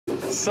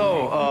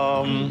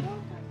So,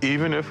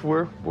 even if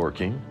we're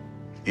working,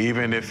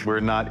 even if we're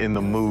not in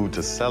the mood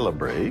to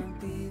celebrate,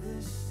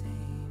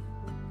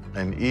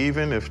 and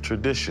even if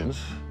traditions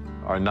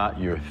are not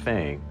your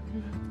thing,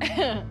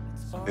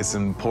 it's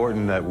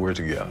important that we're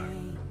together.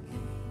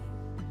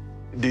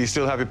 Do you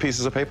still have your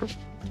pieces of paper?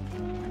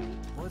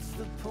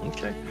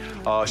 Okay.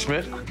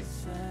 Schmidt,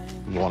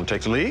 you want to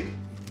take the lead?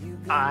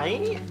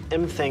 I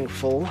am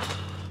thankful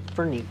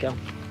for Nico.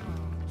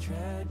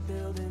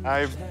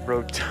 I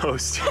wrote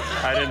toast.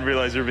 I didn't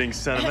realize you were being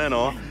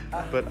sentimental,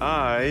 but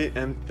I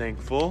am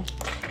thankful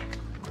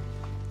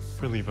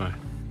for Levi.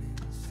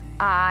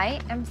 I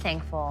am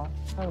thankful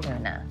for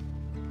Luna.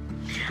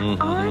 Oh,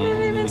 I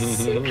didn't even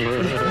see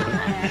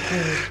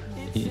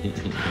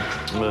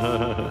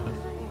that.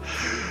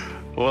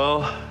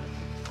 Well,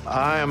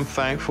 I am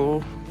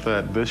thankful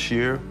that this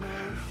year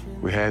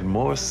we had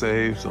more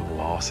saves than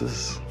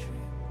losses.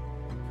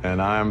 And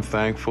I am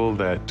thankful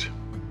that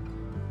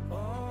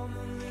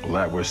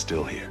we're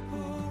still here.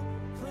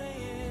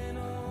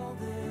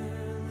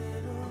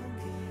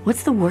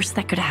 What's the worst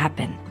that could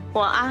happen?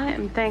 Well, I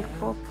am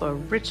thankful for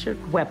Richard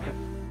Weber.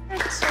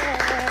 Yes.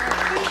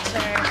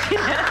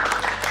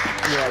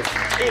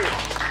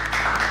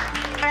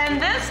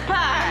 And this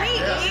pie.